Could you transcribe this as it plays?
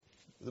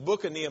The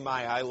book of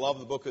Nehemiah, I love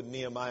the book of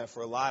Nehemiah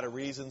for a lot of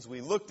reasons. We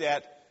looked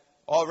at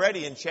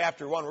already in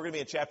chapter 1, we're going to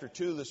be in chapter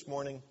 2 this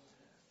morning,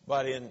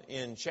 but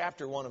in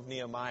chapter 1 of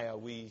Nehemiah,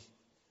 we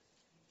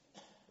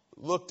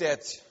looked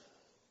at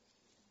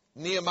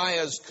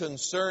Nehemiah's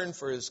concern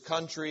for his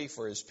country,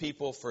 for his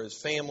people, for his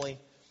family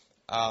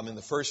in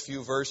the first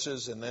few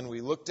verses, and then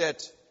we looked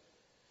at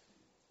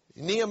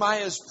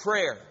Nehemiah's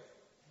prayer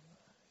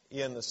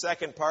in the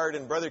second part.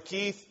 And Brother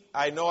Keith,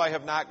 I know I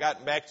have not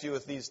gotten back to you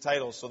with these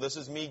titles, so this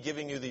is me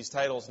giving you these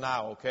titles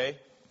now, okay?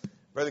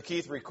 Brother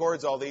Keith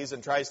records all these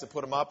and tries to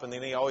put them up, and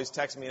then he always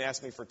texts me and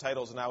asks me for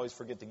titles, and I always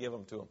forget to give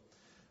them to him.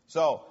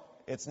 So,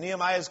 it's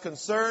Nehemiah's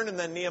concern and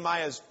then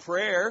Nehemiah's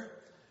prayer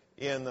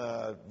in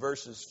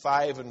verses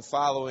 5 and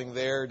following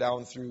there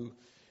down through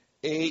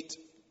 8,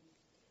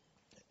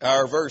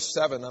 or verse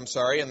 7,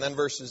 and then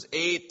verses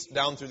 8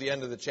 down through the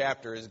end of the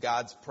chapter is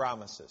God's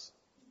promises.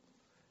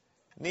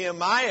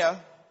 Nehemiah,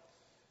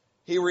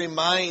 he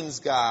reminds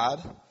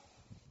God,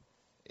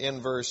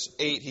 in verse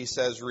 8 he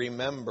says,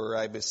 "Remember,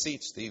 I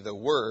beseech thee, the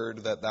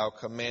word that thou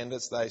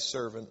commandest thy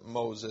servant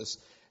Moses."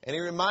 And he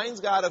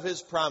reminds God of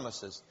his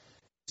promises.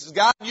 He says,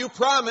 God, you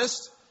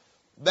promised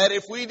that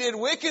if we did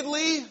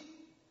wickedly,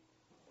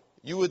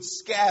 you would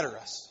scatter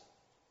us.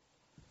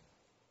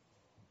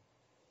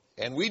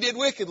 And we did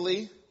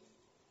wickedly,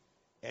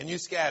 and you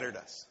scattered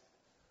us.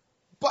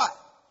 But,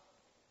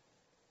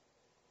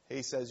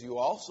 he says, you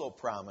also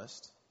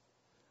promised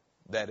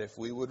that if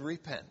we would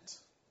repent,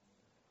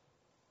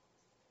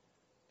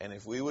 and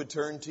if we would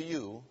turn to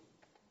you,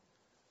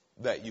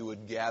 that you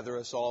would gather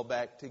us all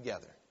back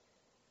together.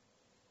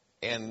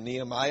 And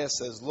Nehemiah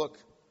says, look,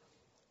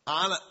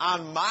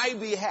 on my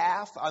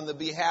behalf, on the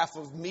behalf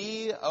of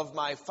me, of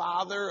my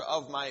father,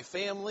 of my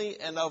family,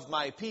 and of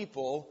my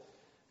people,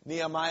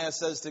 Nehemiah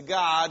says to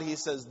God, he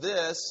says,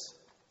 this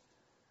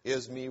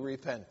is me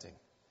repenting.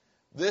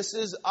 This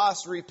is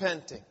us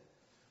repenting.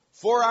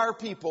 For our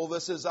people,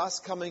 this is us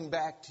coming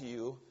back to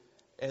you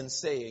and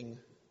saying,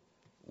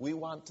 we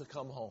want to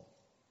come home.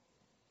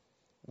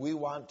 We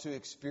want to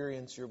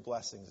experience your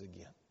blessings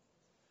again.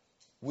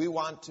 We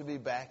want to be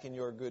back in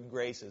your good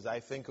graces.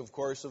 I think, of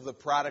course, of the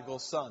prodigal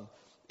son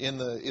in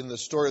the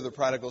story of the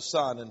prodigal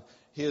son. And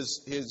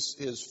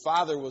his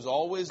father was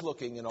always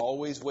looking and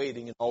always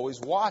waiting and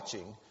always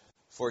watching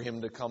for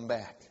him to come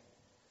back.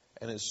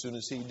 And as soon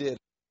as he did, the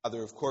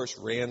father, of course,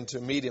 ran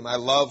to meet him. I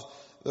love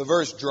the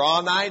verse,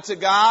 draw nigh to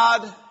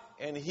God,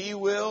 and he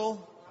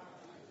will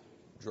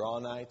draw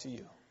nigh to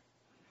you.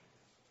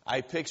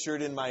 I picture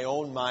it in my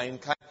own mind,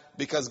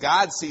 because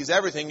God sees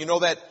everything. You know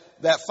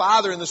that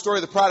father in the story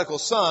of the prodigal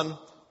son,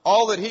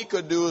 all that he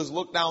could do is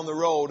look down the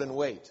road and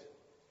wait.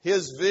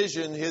 His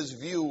vision, his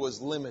view was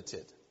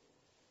limited.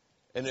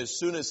 And as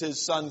soon as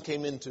his son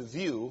came into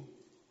view,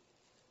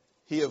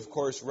 he, of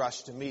course,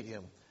 rushed to meet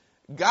him.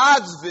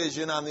 God's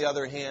vision, on the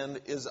other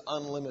hand, is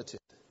unlimited.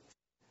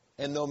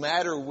 And no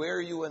matter where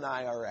you and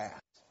I are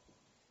at,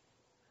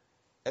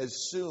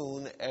 as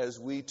soon as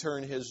we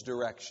turn his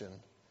direction,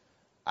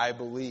 I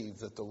believe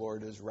that the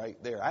Lord is right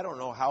there. I don't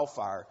know how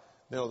far.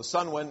 You know, the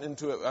son went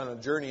on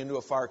a journey into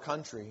a far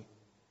country.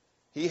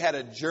 He had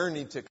a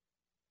journey to.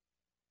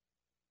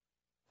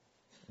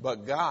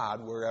 But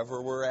God,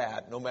 wherever we're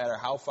at, no matter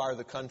how far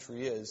the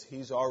country is,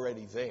 he's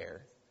already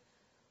there,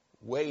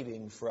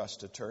 waiting for us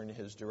to turn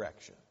his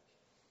direction.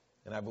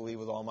 And I believe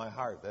with all my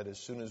heart that as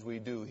soon as we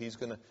do,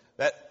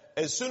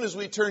 as soon as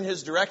we turn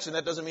his direction,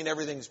 that doesn't mean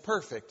everything's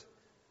perfect.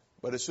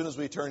 But as soon as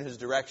we turn his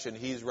direction,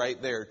 he's right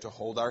there to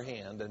hold our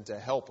hand and to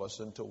help us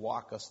and to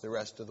walk us the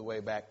rest of the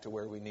way back to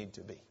where we need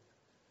to be.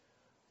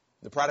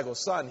 The prodigal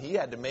son, he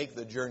had to make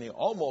the journey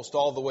almost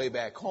all the way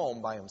back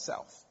home by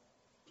himself.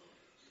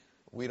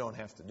 We don't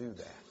have to do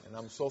that. And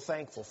I'm so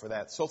thankful for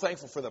that. So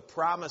thankful for the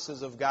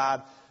promises of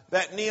God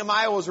that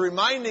Nehemiah was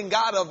reminding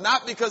God of,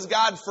 not because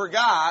God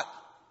forgot,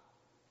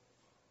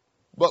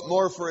 but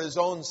more for his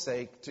own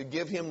sake, to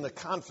give him the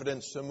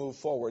confidence to move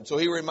forward. So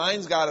he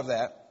reminds God of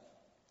that.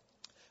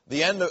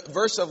 The end of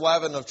verse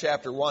 11 of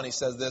chapter 1, he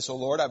says this, O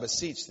Lord, I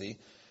beseech thee,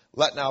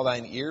 let now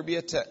thine ear be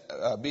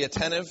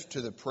attentive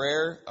to the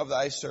prayer of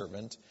thy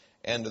servant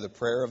and to the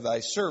prayer of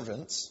thy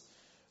servants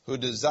who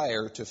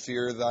desire to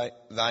fear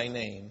thy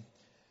name.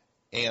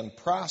 And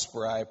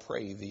prosper, I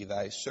pray thee,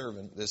 thy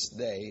servant this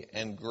day,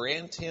 and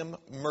grant him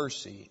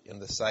mercy in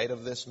the sight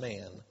of this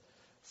man,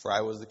 for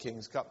I was the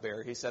king's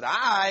cupbearer. He said,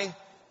 I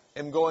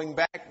am going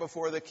back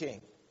before the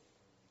king.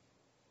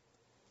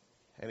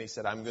 And he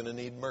said, I'm going to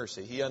need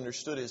mercy. He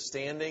understood his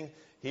standing.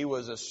 He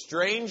was a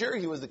stranger.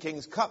 He was the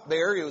king's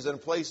cupbearer. He was in a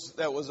place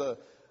that was a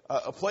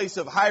place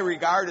of high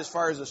regard as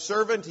far as a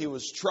servant. He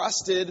was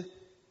trusted,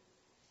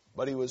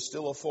 but he was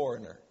still a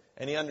foreigner.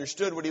 And he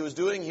understood what he was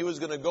doing. He was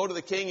going to go to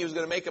the king. He was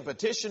going to make a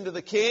petition to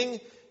the king.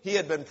 He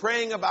had been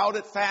praying about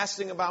it,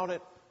 fasting about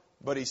it.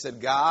 But he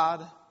said,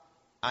 God,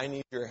 I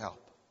need your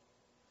help.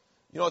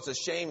 You know, it's a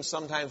shame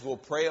sometimes we'll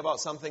pray about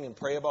something and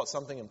pray about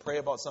something and pray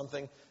about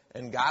something,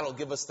 and God will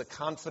give us the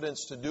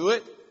confidence to do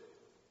it.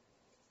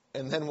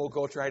 And then we'll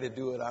go try to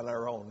do it on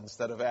our own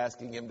instead of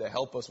asking Him to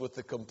help us with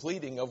the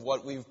completing of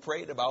what we've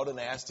prayed about and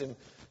asked Him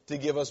to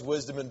give us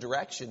wisdom and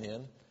direction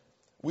in.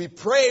 We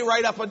pray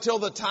right up until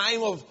the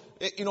time of,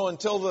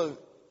 until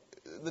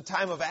the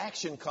time of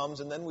action comes,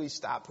 and then we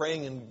stop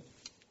praying and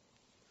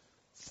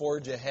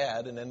forge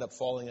ahead and end up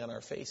falling on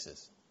our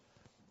faces.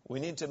 We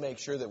need to make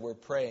sure that we're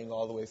praying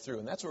all the way through.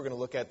 And that's what we're going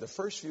to look at the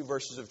first few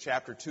verses of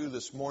chapter 2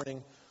 this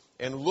morning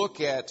and look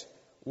at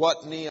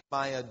what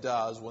Nehemiah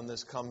does when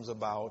this comes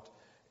about.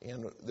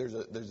 And there's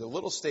a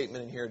little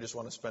statement in here I just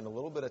want to spend a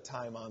little bit of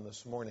time on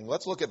this morning.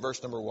 Let's look at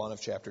verse number 1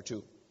 of chapter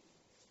 2.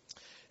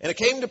 And it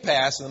came to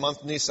pass in the month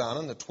of Nisan,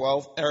 in the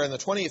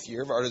 20th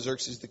year of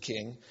Artaxerxes the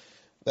king,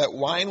 that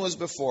wine was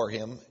before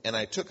him, and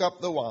I took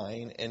up the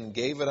wine and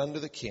gave it unto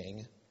the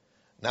king.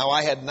 Now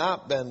I had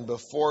not been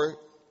before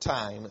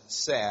time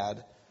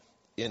sad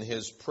in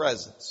his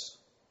presence.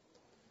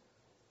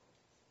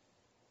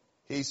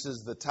 He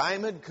says the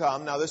time had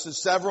come. Now this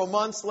is several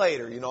months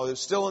later. They're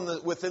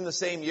still within the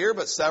same year,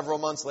 but several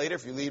months later.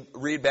 If you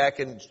read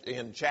back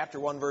in chapter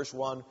 1, verse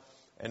 1,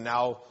 and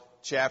now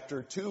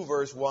chapter 2,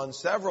 verse 1,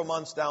 several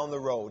months down the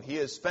road, he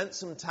has spent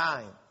some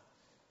time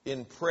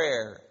in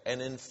prayer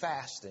and in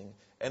fasting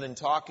and in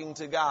talking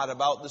to God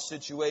about the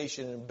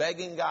situation and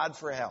begging God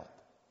for help.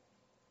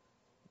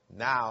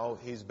 Now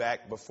he's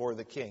back before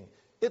the king.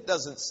 It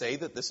doesn't say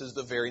that this is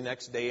the very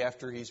next day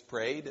after he's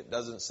prayed. It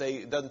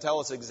doesn't tell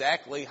us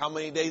exactly how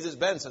many days it's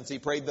been since he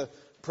prayed the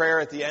prayer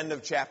at the end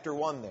of chapter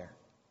 1 there.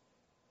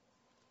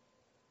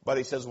 But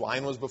he says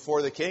wine was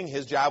before the king.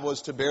 His job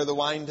was to bear the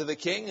wine to the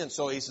king. And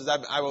so he says,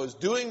 I was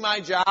doing my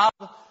job.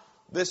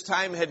 This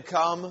time had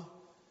come.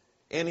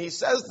 And he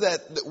says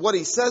that what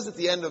he says at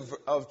the end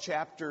of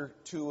chapter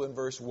 2 and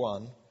verse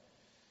 1,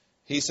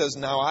 he says,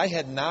 now I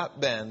had not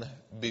been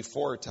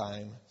before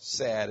time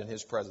sad in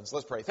his presence.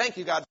 Let's pray. Thank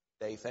you, God,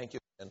 for today. Thank you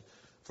again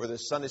for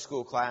this Sunday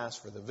school class,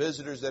 for the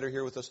visitors that are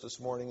here with us this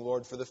morning,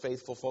 Lord, for the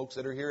faithful folks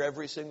that are here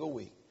every single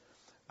week.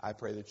 I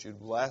pray that you'd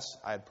bless.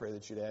 I pray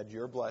that you'd add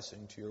your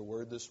blessing to your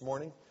word this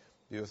morning.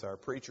 Be with our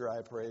preacher,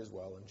 I pray as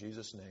well. In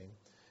Jesus' name,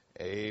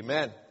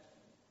 amen.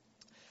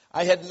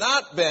 I had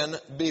not been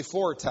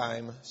before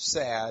time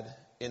sad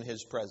in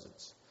his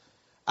presence.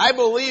 I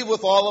believe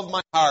with all of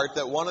my heart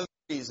that one of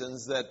the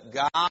reasons that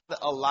God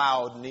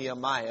allowed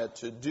Nehemiah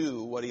to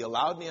do what he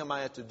allowed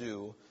Nehemiah to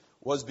do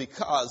was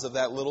because of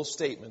that little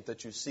statement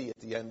that you see at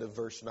the end of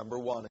verse number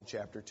 1 in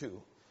chapter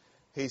 2.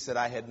 He said,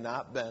 I had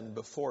not been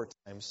before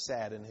time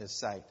sad in his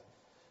sight.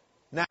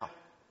 Now,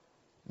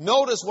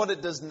 notice what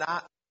it does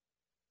not.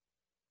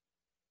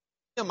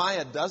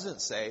 Nehemiah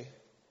doesn't say,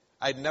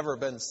 I'd never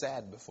been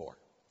sad before.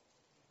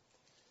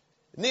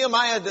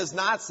 Nehemiah does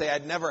not say,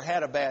 I'd never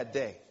had a bad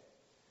day.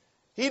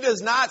 He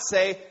does not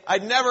say,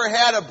 I'd never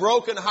had a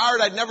broken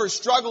heart, I'd never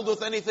struggled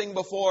with anything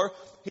before.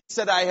 He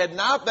said, I had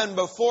not been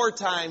before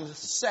time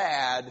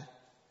sad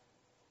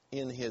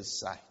in his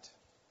sight.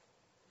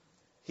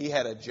 He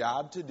had a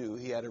job to do,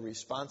 he had a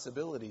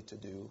responsibility to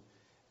do,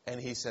 and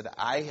he said,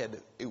 I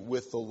had,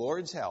 with the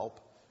Lord's help,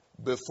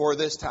 before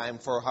this time,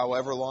 for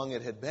however long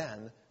it had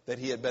been, that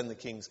he had been the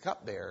king's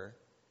cupbearer,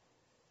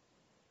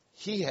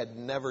 he had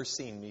never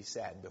seen me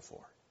sad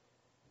before.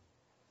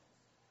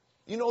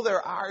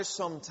 There are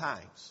some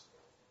times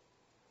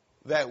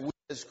that we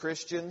as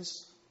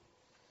Christians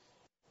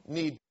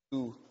need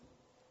to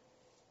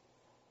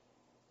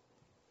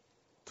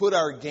put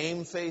our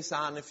game face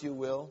on, if you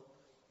will.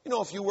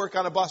 If you work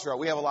on a bus route,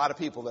 we have a lot of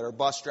people that are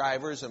bus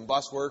drivers and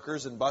bus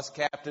workers and bus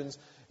captains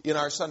in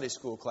our Sunday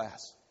school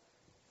class.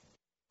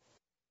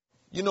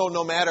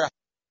 No matter how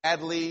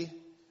badly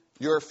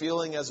you're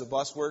feeling as a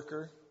bus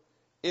worker,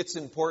 it's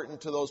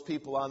important to those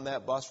people on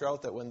that bus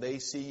route that when they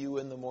see you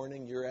in the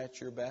morning, you're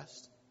at your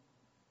best.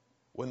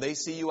 When they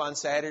see you on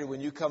Saturday, when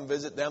you come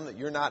visit them, that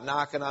you're not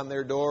knocking on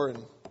their door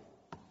and,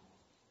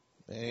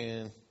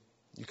 man,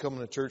 you coming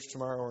to church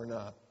tomorrow or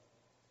not?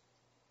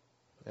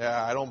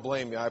 Yeah, I don't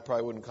blame you. I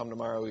probably wouldn't come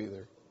tomorrow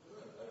either.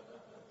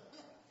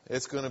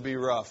 It's going to be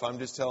rough. I'm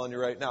just telling you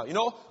right now.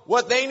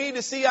 What they need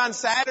to see on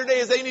Saturday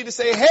is they need to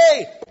say,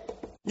 hey,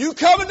 you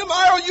coming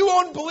tomorrow? You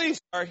won't believe.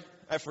 Sorry,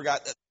 I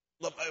forgot that.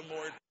 Love my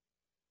board.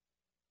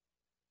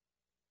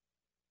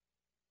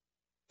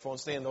 Phone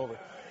stand over.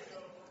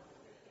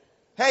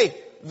 Hey,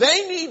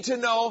 they need to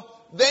know,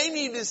 they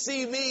need to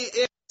see me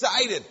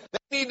excited.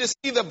 They need to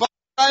see the bus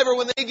driver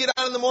when they get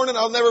on in the morning.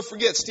 I'll never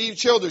forget Steve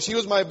Childers. He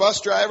was my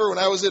bus driver when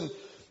I was in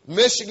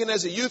Michigan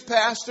as a youth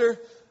pastor.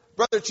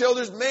 Brother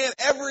Childers, man,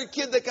 every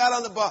kid that got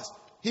on the bus,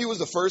 he was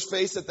the first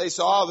face that they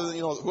saw,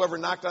 whoever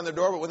knocked on their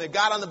door. But when they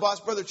got on the bus,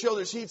 Brother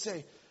Childers, he'd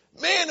say,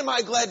 man, am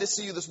I glad to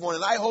see you this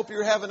morning. I hope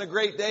you're having a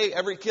great day.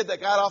 Every kid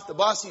that got off the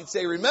bus, he'd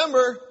say,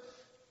 remember,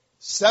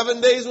 7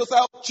 days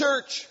without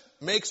church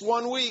makes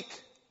 1 week.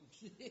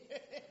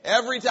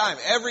 Every time,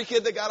 every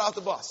kid that got off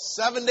the bus,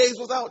 7 days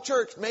without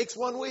church makes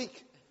 1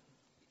 week.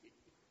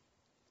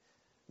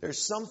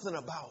 There's something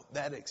about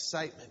that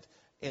excitement.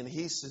 And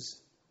he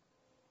says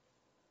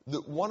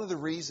that one of the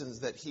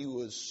reasons that he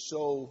was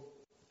so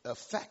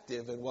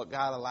effective in what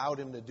God allowed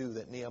him to do,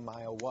 that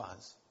Nehemiah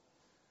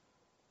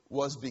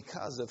was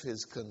because of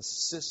his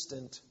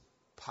consistent,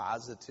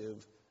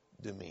 positive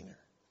demeanor.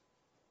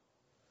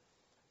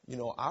 You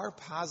know, our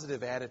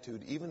positive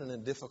attitude, even in a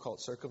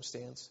difficult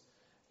circumstance,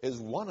 is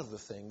one of the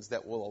things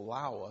that will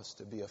allow us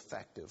to be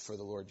effective for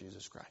the Lord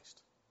Jesus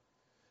Christ.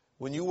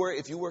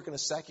 If you work in a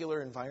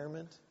secular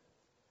environment,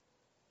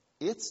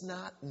 it's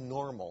not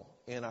normal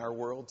in our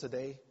world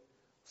today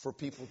for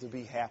people to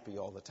be happy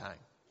all the time.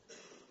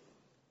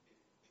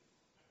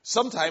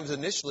 Sometimes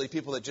initially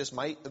people that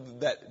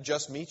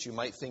just meet you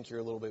might think you're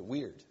a little bit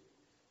weird.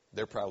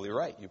 They're probably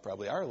right. You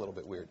probably are a little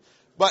bit weird.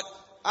 But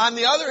on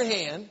the other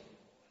hand,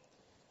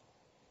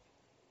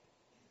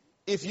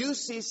 if you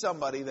see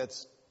somebody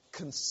that's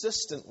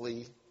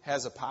consistently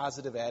has a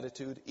positive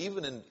attitude,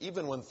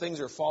 even when things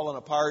are falling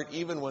apart,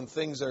 even when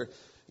things are,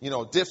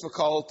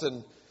 difficult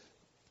and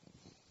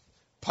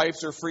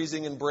pipes are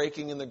freezing and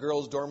breaking in the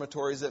girls'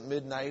 dormitories at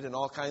midnight and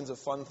all kinds of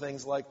fun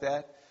things like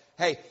that.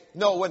 Hey,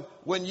 no,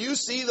 when you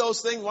see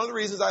those things, one of the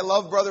reasons I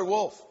love Brother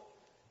Wolf,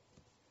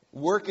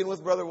 working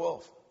with Brother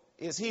Wolf,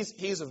 is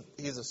he's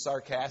a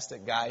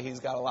sarcastic guy. He's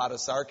got a lot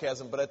of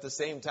sarcasm, but at the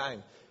same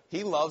time,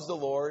 he loves the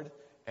Lord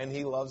and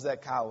he loves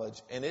that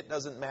college. And it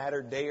doesn't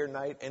matter day or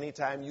night.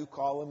 Anytime you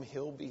call him,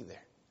 he'll be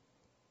there.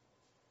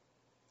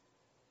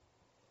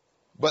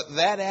 But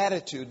that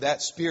attitude,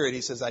 that spirit,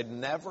 he says, I'd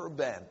never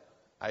been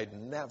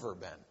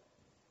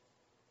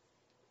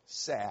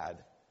sad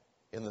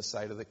in the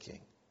sight of the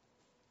king.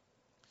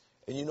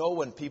 And you know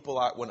when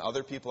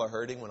other people are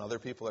hurting, when other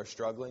people are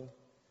struggling,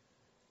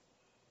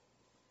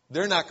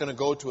 they're not going to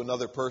go to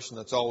another person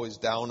that's always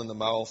down in the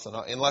mouth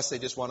unless they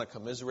just want to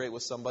commiserate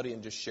with somebody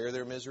and just share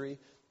their misery.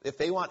 If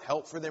they want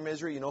help for their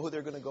misery, you know who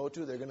they're going to go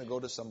to? They're going to go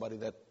to somebody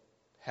that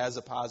has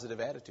a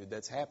positive attitude,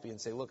 that's happy, and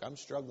say, look, I'm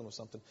struggling with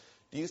something.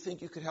 Do you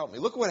think you could help me?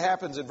 Look what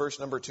happens in verse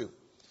number 2.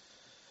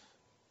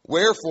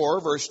 Wherefore,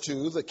 verse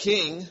 2, the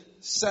king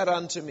said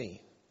unto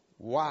me,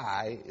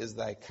 why is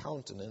thy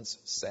countenance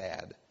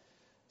sad,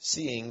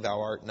 seeing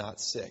thou art not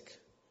sick?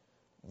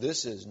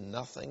 This is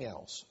nothing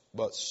else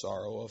but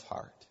sorrow of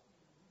heart.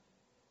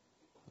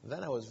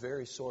 Then I was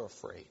very sore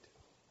afraid.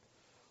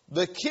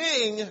 The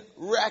king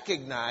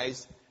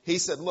recognized, he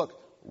said, look,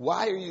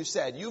 why are you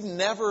sad? You've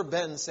never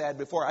been sad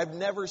before. I've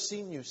never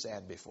seen you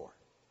sad before.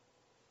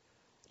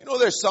 You know,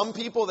 there's some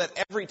people that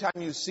every time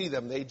you see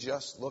them, they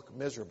just look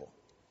miserable.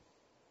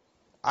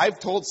 I've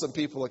told some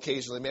people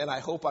occasionally, man, I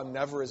hope I'm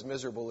never as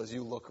miserable as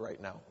you look right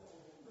now.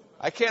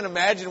 I can't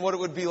imagine what it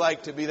would be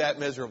like to be that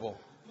miserable.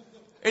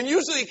 And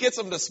usually it gets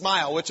them to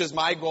smile, which is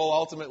my goal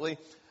ultimately.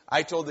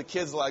 I told the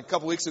kids a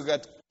couple weeks ago, I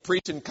got to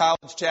preach in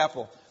college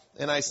chapel.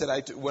 And I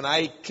said, when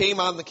I came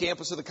on the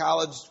campus of the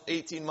college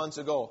 18 months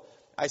ago,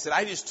 I said,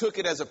 I just took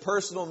it as a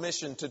personal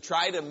mission to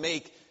try to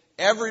make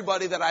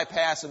everybody that I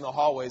pass in the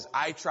hallways,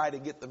 I try to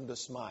get them to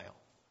smile.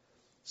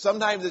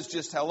 Sometimes it's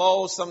just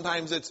hello.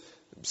 Sometimes it's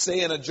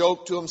saying a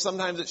joke to them.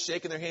 Sometimes it's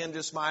shaking their hand,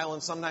 just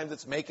smiling. Sometimes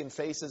it's making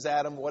faces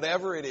at them.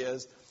 Whatever it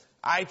is,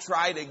 I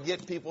try to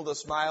get people to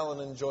smile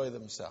and enjoy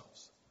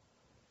themselves.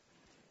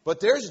 But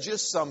there's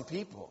just some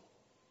people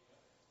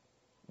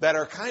that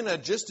are kind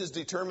of just as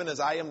determined as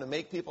I am to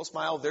make people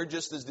smile. They're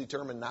just as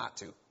determined not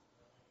to.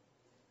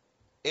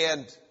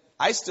 And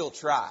I still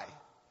try.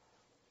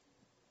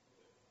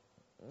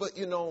 But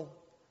you know,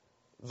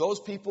 those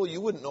people,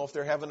 you wouldn't know if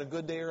they're having a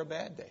good day or a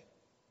bad day.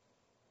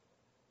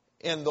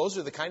 And those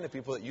are the kind of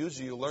people that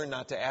usually you learn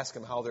not to ask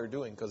them how they're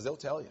doing, because they'll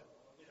tell you.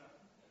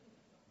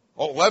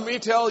 Oh, let me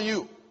tell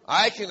you.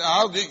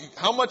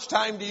 How much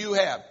time do you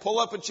have? Pull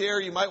up a chair.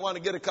 You might want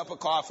to get a cup of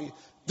coffee.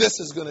 This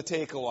is going to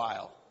take a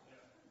while.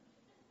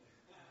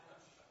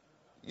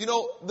 You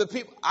know,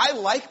 I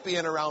like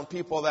being around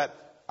people that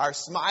are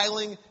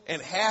smiling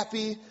and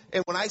happy.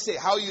 And when I say,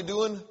 how you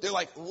doing? They're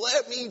like,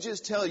 let me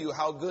just tell you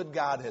how good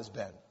God has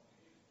been.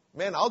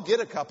 Man, I'll get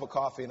a cup of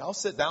coffee and I'll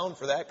sit down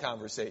for that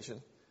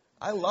conversation.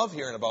 I love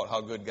hearing about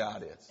how good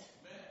God is.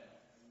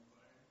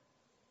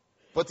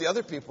 But the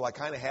other people, I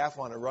kind of half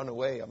want to run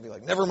away. I'll be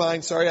like, never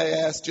mind. Sorry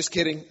I asked. Just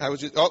kidding.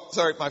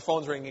 Sorry, my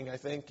phone's ringing, I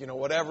think.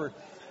 Whatever.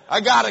 I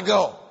got to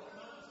go.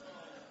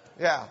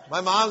 Yeah,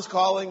 my mom's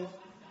calling.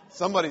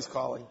 Somebody's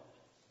calling.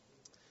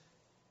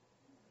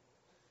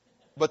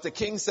 But the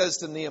king says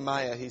to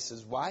Nehemiah, he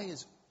says,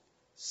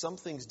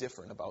 something's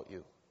different about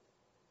you.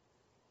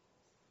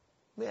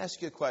 Let me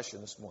ask you a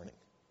question this morning.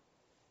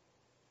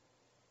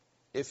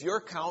 If your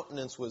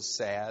countenance was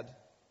sad,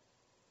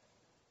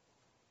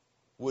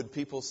 would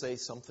people say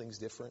something's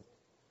different?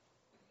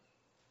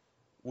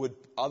 Would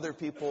other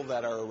people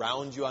that are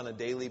around you on a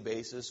daily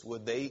basis,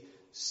 would they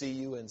see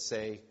you and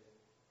say,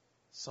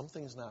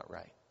 something's not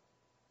right?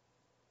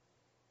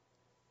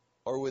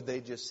 Or would they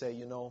just say,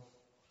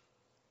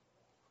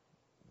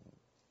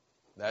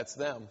 that's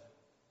them.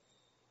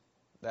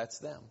 That's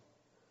them.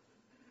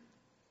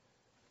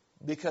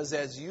 Because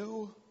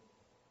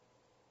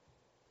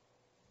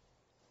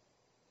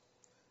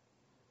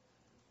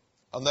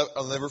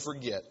I'll never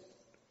forget,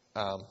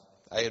 I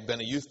had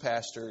been a youth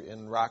pastor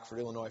in Rockford,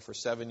 Illinois for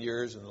 7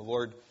 years, and the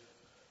Lord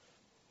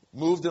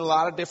moved in a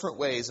lot of different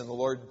ways, and the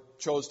Lord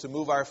chose to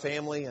move our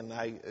family, and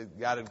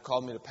God had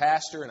called me to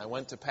pastor, and I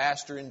went to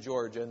pastor in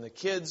Georgia. And the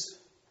kids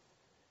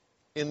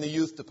in the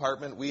youth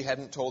department, we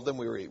hadn't told them.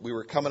 We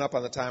were coming up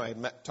on the time. I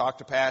had talked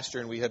to pastor,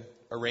 and we had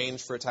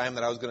arranged for a time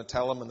that I was going to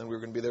tell them, and then we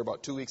were going to be there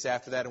about 2 weeks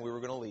after that, and we were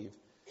going to leave.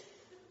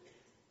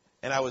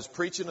 And I was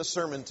preaching a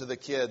sermon to the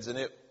kids,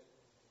 and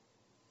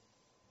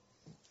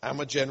I'm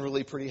a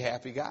generally pretty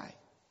happy guy.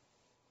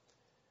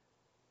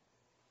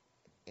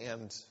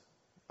 And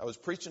I was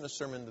preaching a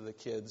sermon to the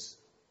kids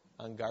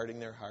on guarding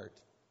their heart.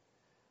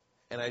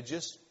 And I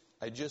just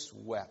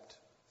wept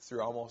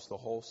through almost the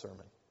whole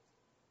sermon.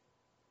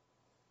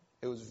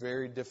 It was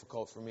very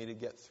difficult for me to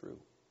get through.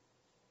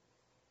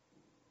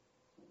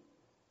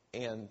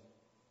 And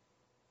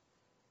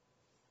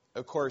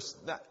of course,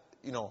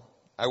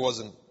 I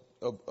wasn't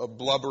a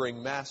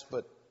blubbering mess,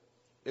 but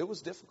it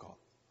was difficult.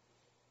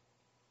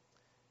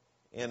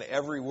 And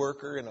every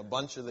worker and a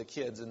bunch of the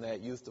kids in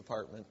that youth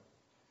department,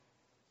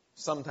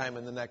 sometime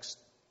in the next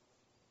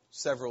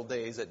several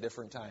days at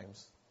different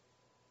times,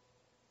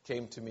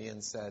 came to me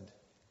and said,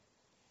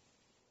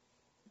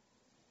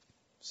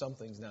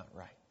 "Something's not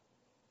right.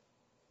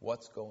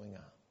 What's going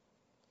on?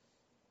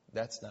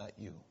 That's not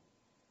you.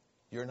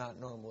 You're not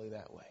normally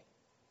that way."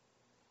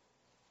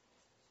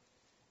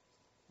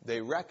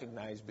 They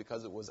recognized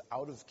because it was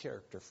out of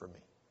character for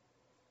me.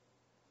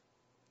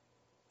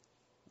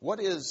 What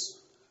is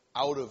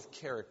out of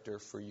character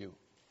for you?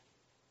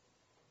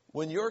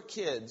 When your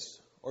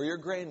kids or your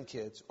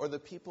grandkids or the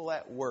people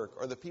at work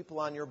or the people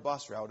on your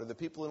bus route or the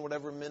people in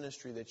whatever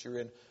ministry that you're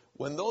in,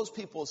 when those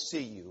people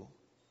see you,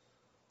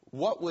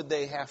 what would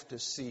they have to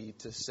see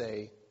to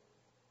say,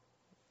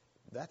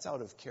 that's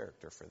out of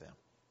character for them?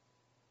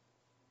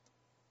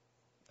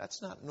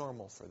 That's not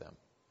normal for them.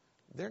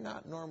 They're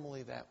not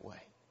normally that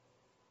way.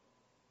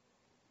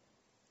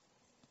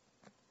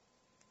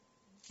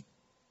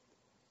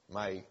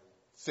 My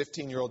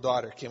 15-year-old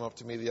daughter came up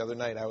to me the other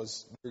night. We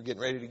were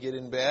getting ready to get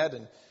in bed,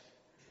 and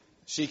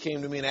she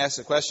came to me and asked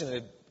a question.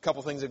 A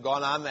couple things had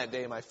gone on that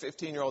day. My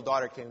 15-year-old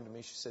daughter came to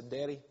me. She said,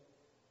 "Daddy,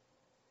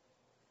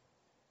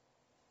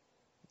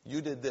 you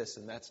did this,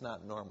 and that's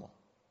not normal."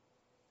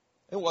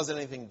 It wasn't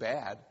anything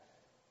bad,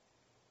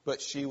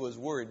 but she was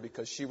worried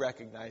because she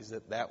recognized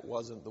that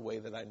wasn't the way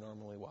that I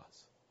normally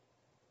was.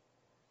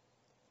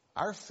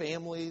 Our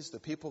families, the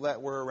people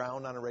that we're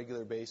around on a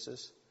regular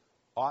basis,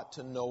 ought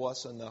to know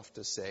us enough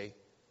to say,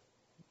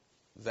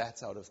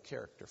 that's out of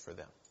character for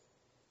them.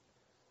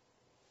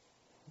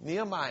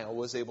 God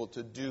was able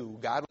to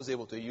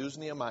use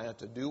Nehemiah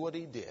to do what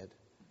he did.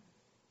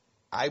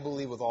 I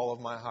believe with all of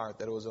my heart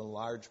that it was in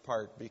large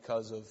part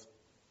because of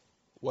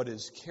what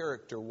his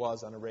character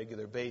was on a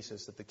regular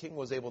basis, that the king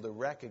was able to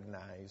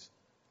recognize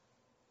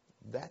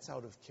that's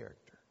out of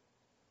character.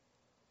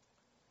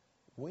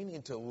 We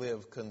need to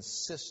live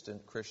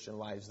consistent Christian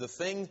lives. The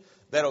thing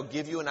that'll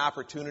give you an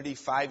opportunity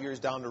 5 years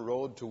down the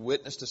road to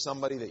witness to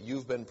somebody that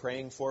you've been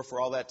praying for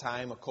all that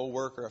time, a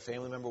co-worker, a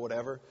family member,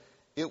 whatever,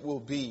 it will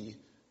be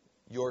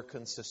your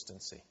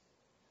consistency.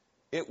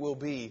 It will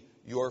be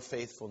your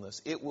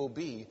faithfulness. It will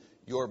be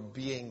your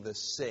being the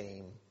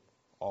same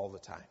all the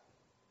time.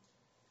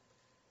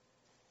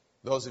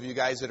 Those of you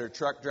guys that are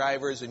truck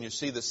drivers and you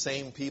see the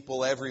same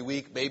people every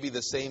week, maybe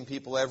the same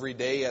people every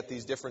day at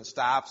these different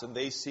stops, and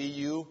they see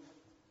you,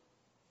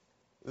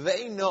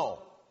 they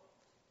know.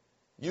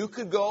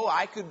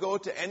 I could go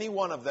to any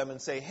one of them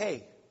and say,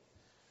 "Hey,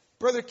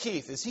 Brother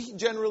Keith, is he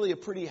generally a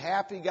pretty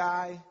happy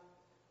guy?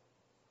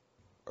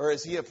 Or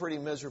is he a pretty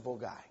miserable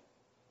guy?"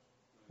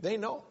 They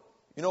know.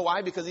 You know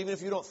why? Because even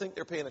if you don't think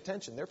they're paying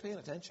attention, they're paying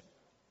attention.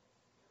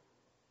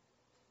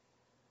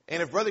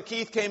 And if Brother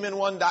Keith came in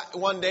one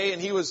day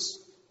and he was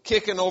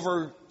kicking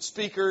over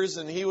speakers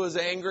and he was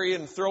angry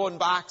and throwing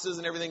boxes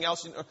and everything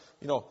else,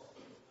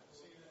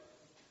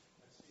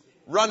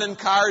 running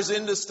cars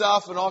into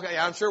stuff and all.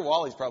 I'm sure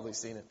Wally's probably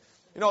seen it.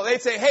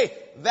 They'd say, "Hey,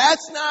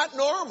 that's not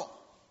normal.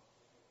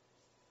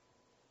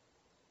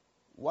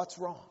 What's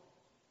wrong?"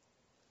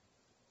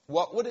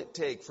 What would it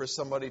take for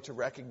somebody to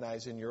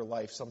recognize in your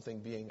life something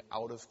being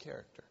out of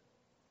character?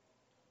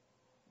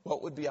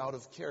 What would be out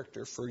of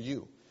character for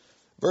you?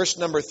 Verse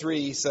number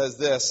 3, he says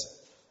this,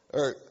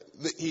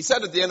 he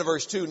said at the end of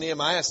verse 2,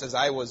 Nehemiah says,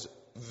 "I was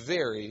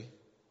very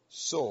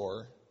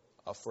sore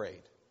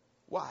afraid."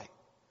 Why?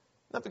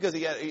 Not because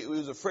he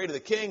was afraid of the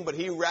king, but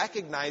he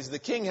recognized the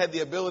king had the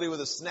ability with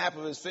a snap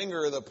of his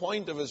finger or the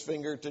point of his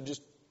finger to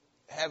just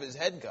have his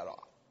head cut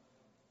off.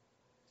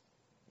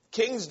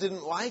 Kings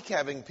didn't like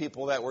having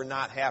people that were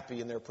not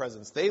happy in their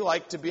presence. They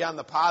liked to be on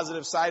the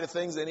positive side of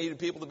things. They needed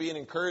people to be an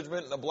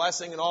encouragement and a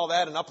blessing and all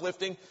that and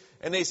uplifting.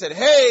 And they said,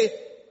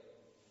 "Hey,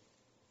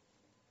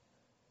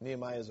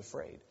 Nehemiah is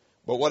afraid."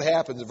 But what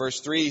happens in verse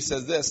 3, he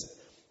says this,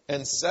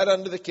 "And said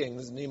unto the king,"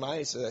 this is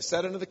Nehemiah says, "I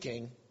said unto the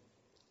king,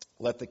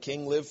 let the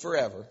king live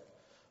forever.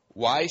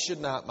 Why should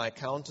not my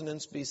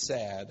countenance be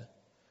sad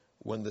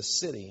when the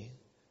city,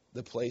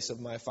 the place of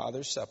my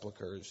father's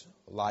sepulchres,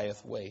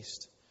 lieth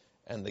waste,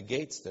 and the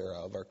gates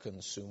thereof are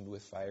consumed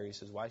with fire?" He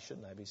says, why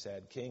shouldn't I be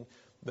sad, king?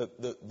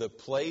 The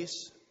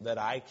place that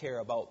I care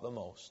about the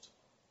most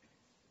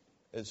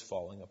is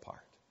falling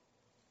apart.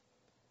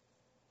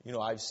 You know,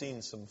 I've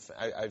seen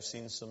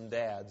some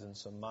dads and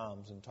some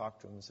moms and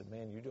talked to them and said,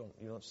 "Man, you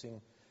don't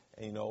seem,"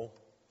 and you know,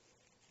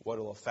 what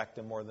will affect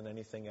them more than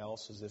anything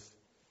else is if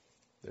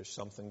there's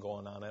something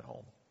going on at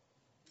home.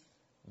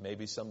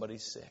 Maybe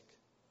somebody's sick.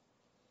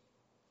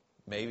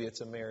 Maybe it's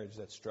a marriage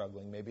that's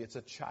struggling. Maybe it's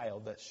a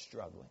child that's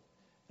struggling.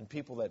 And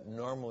people that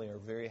normally are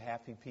very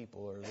happy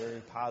people or very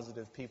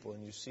positive people,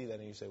 and you see that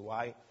and you say,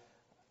 "Why?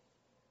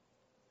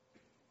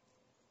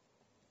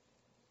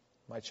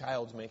 My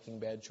child's making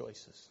bad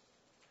choices.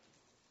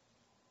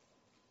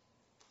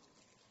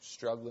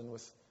 Struggling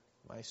with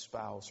my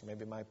spouse, or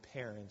maybe my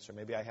parents, or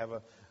maybe I have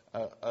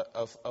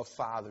a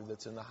father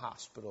that's in the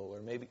hospital,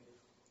 or maybe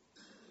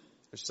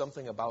there's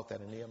something about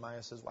that." And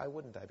Nehemiah says, why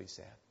wouldn't I be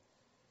sad?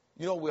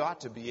 You know, we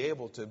ought to be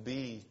able to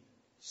be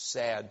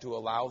sad, to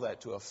allow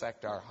that to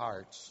affect our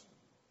hearts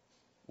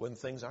when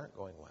things aren't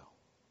going well.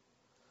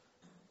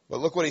 But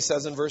look what he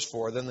says in verse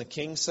 4. Then the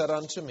king said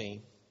unto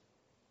me,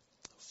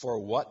 "For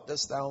what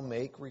dost thou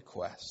make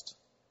request?"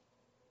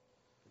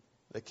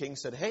 The king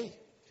said, "Hey,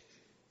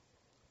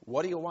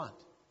 what do you want?"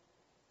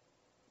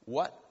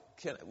 What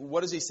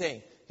is he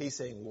saying? He's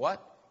saying,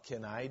 what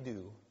can I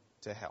do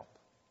to help?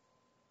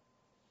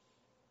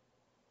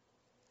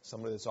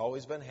 Somebody that's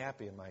always been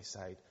happy in my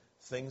sight.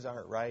 Things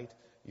aren't right.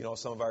 You know,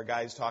 some of our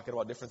guys talking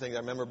about different things. I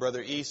remember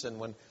Brother Eason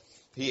when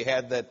he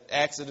had that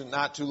accident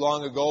not too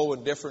long ago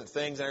and different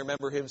things. I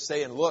remember him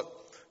saying,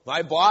 "Look,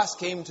 my boss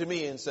came to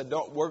me and said,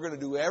 we're going to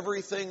do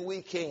everything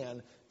we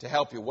can to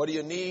help you. What do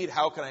you need?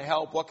 How can I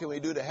help? What can we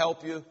do to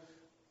help you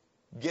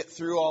get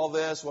through all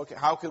this?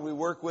 How can we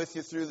work with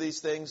you through these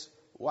things?"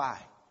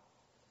 Why?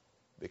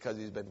 Because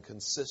he's been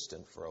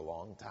consistent for a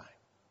long time.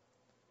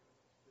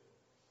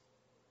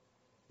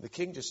 The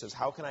king just says,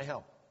 "How can I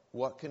help?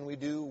 What can we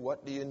do?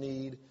 What do you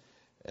need?"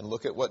 And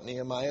look at what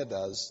Nehemiah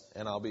does,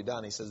 and I'll be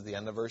done. He says at the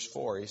end of verse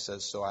 4, he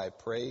says, "So I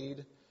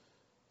prayed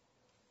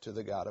to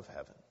the God of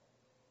heaven."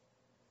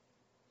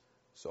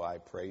 So I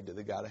prayed to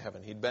the God of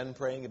heaven. He'd been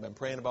praying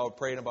about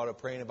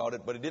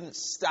it, but it didn't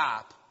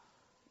stop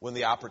when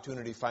the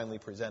opportunity finally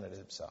presented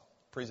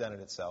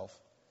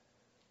itself.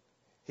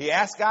 He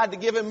asked God to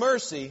give him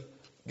mercy.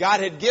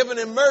 God had given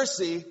him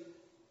mercy,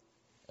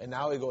 and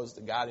now he goes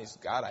to God. He says,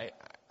 "God,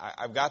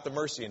 I've got the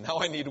mercy, and now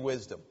I need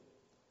wisdom.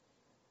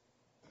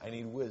 I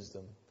need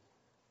wisdom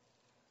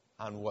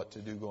on what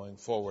to do going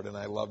forward." And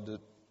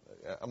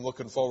I'm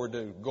looking forward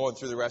to going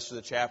through the rest of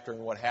the chapter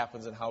and what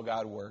happens and how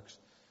God works.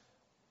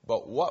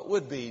 But what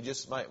would be,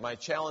 just my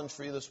challenge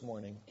for you this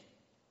morning,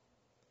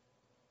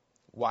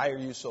 why are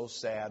you so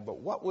sad? But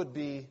what would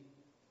be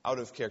out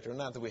of character?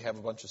 Not that we have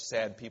a bunch of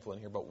sad people in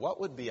here, but what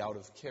would be out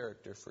of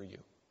character for you?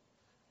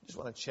 I just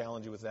want to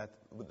challenge you with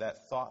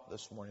that thought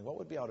this morning. What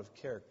would be out of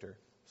character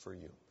for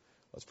you?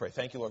 Let's pray.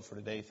 Thank you, Lord, for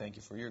today. Thank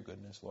you for your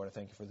goodness. Lord, I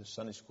thank you for this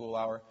Sunday school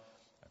hour.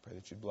 I pray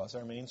that you'd bless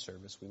our main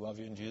service. We love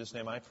you. In Jesus'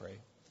 name I pray.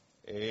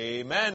 Amen.